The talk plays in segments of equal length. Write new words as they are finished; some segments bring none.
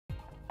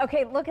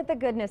Okay, look at the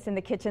goodness in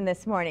the kitchen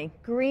this morning.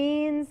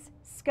 Greens,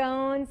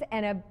 scones,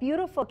 and a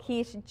beautiful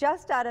quiche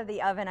just out of the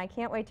oven. I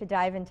can't wait to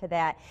dive into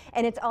that.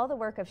 And it's all the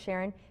work of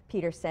Sharon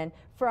Peterson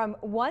from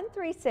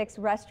 136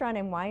 Restaurant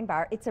and Wine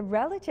Bar. It's a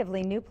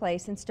relatively new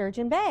place in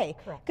Sturgeon Bay.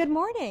 Correct. Good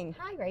morning.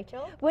 Hi,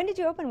 Rachel. When did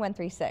you open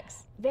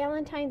 136?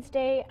 Valentine's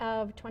Day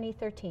of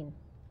 2013.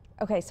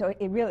 Okay, so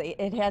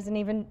it hasn't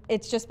even,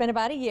 it's just been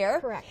about a year.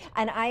 Correct.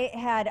 And I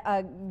had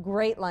a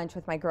great lunch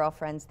with my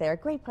girlfriends there.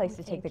 Great place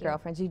to take the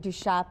girlfriends. You do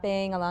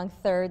shopping along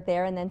 3rd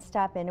there and then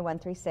stop into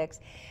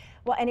 136.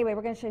 Well, anyway,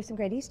 we're going to show you some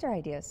great Easter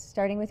ideas,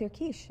 starting with your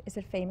quiche. Is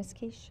it famous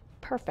quiche?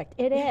 Perfect.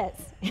 It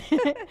is.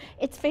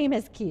 It's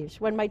famous quiche.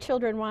 When my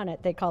children want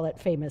it, they call it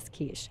famous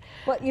quiche.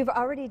 Well, you've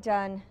already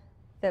done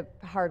the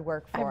hard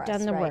work for us, I've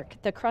done the right? work.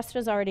 The crust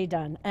is already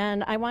done.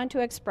 And I want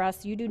to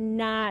express, you do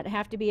not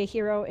have to be a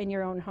hero in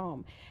your own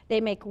home. They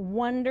make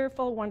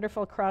wonderful,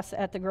 wonderful crusts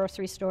at the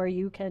grocery store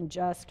you can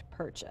just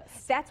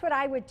purchase. That's what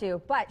I would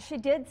do. But she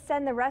did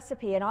send the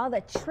recipe and all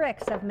the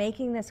tricks of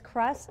making this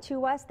crust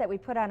to us that we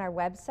put on our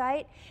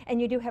website.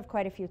 And you do have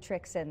quite a few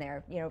tricks in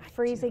there, you know,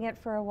 freezing it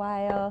for a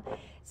while.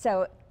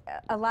 So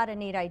a lot of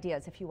neat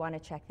ideas if you want to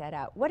check that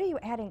out. What are you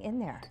adding in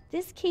there?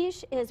 This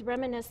quiche is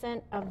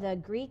reminiscent of the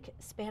Greek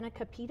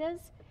spanakopita.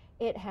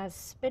 It has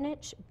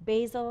spinach,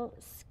 basil,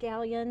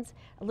 scallions,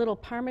 a little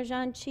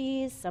Parmesan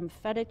cheese, some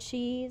feta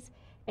cheese,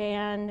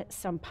 and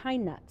some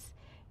pine nuts.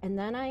 And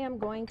then I am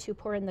going to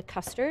pour in the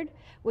custard,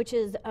 which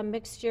is a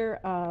mixture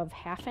of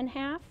half and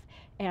half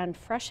and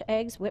fresh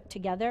eggs whipped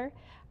together.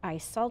 I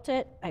salt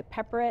it, I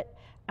pepper it.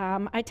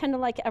 I tend to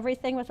like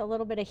everything with a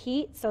little bit of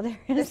heat, so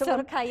there's a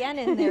little cayenne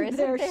in there, isn't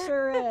there? There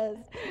sure is.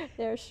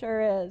 There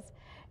sure is.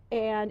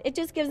 And it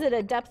just gives it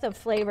a depth of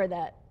flavor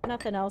that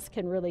nothing else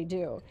can really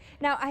do.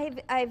 Now,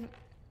 I've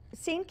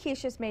seen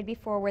quiches made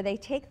before where they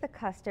take the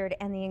custard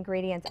and the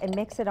ingredients and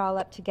mix it all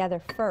up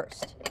together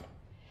first.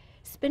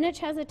 Spinach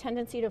has a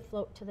tendency to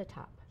float to the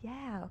top.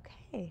 Yeah,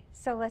 okay.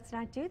 So let's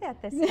not do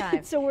that this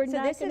time. So we're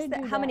not this is going to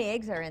do how that. many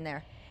eggs are in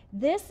there?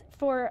 This,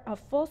 for a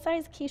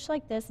full-size quiche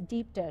like this,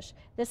 deep dish,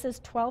 this is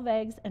 12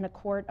 eggs and a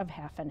quart of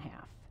half and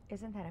half.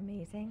 Isn't that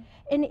amazing?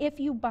 And if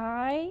you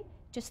buy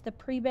just the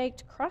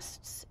pre-baked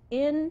crusts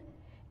in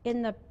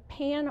the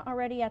pan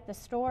already at the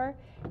store,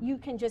 you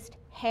can just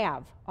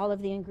have all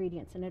of the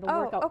ingredients and it'll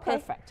work out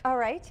perfect. All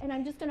right. And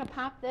I'm just going to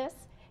pop this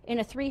in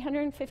a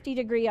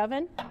 350-degree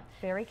oven.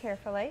 Very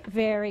carefully.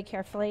 Very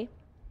carefully.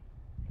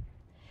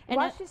 And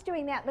while she's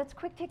doing that, let's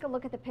quick take a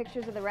look at the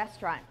pictures of the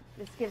restaurant.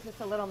 This gives us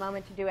a little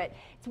moment to do it.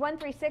 It's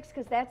 136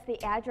 because that's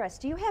the address.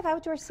 Do you have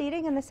outdoor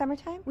seating in the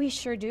summertime? We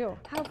sure do.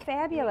 How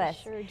fabulous.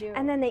 We sure do.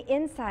 And then the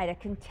inside, a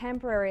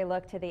contemporary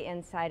look to the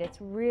inside. It's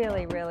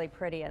really, really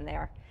pretty in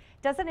there.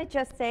 Doesn't it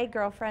just say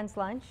girlfriend's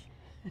lunch?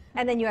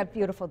 And then you have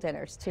beautiful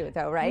dinners too,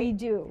 though, right? We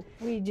do.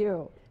 We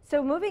do.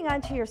 So moving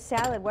on to your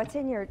salad, what's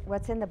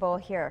in the bowl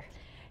here?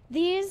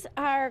 These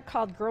are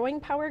called Growing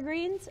Power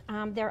greens.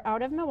 They're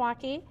out of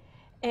Milwaukee.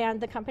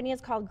 And the company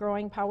is called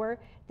Growing Power.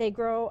 They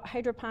grow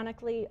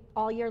hydroponically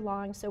all year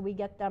long, so we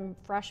get them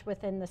fresh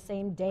within the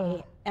same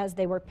day as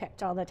they were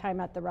picked all the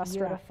time at the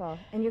restaurant. Beautiful.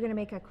 And you're going to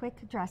make a quick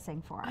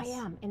dressing for us. I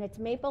am, and it's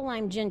maple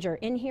lime ginger.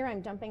 In here, I'm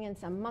dumping in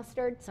some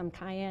mustard, some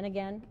cayenne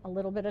again, a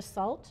little bit of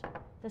salt.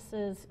 This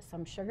is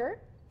some sugar.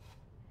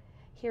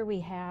 Here we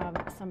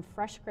have some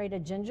fresh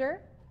grated ginger.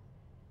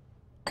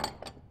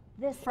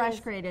 This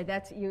fresh grated,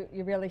 that's, you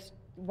really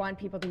want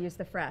people to use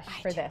the fresh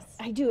for this.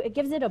 I do. It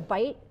gives it a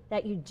bite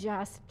that you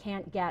just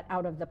can't get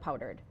out of the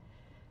powdered.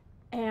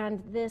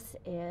 And this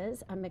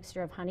is a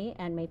mixture of honey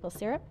and maple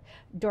syrup,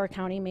 Door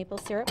County maple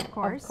syrup, of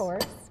course.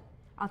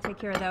 I'll take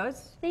care of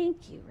those.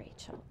 Thank you,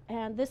 Rachel.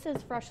 And this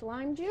is fresh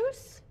lime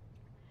juice.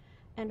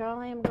 And all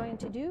I am going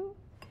to do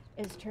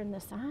is turn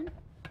this on.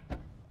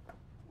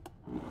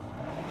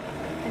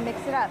 And mix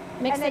it up.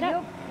 Mix and it then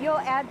up. You'll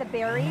add the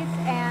berries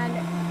and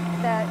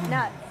the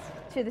nuts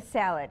to the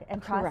salad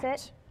and toss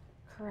it.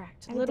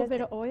 Correct. A little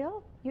bit of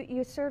oil.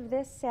 You serve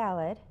this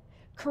salad.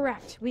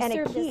 Correct. We and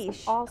serve a quiche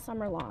this all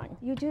summer long.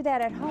 You do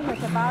that at home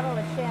with a bottle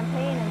of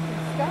champagne and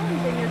some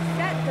scones and you're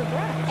set for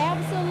brunch.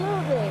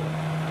 Absolutely.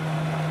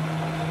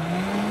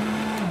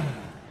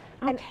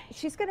 And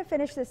she's going to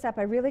finish this up.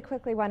 I really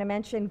quickly want to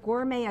mention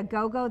Gourmet A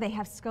Go-Go. They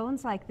have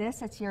scones like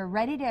this. It's your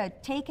ready to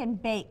take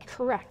and bake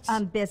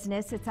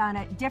business. It's on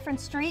a different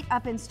street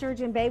up in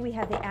Sturgeon Bay. We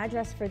have the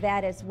address for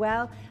that as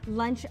well.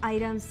 Lunch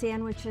items,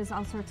 sandwiches,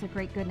 all sorts of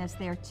great goodness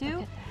there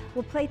too.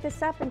 We'll plate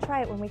this up and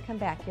try it when we come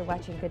back. You're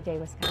watching Good Day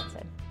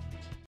Wisconsin.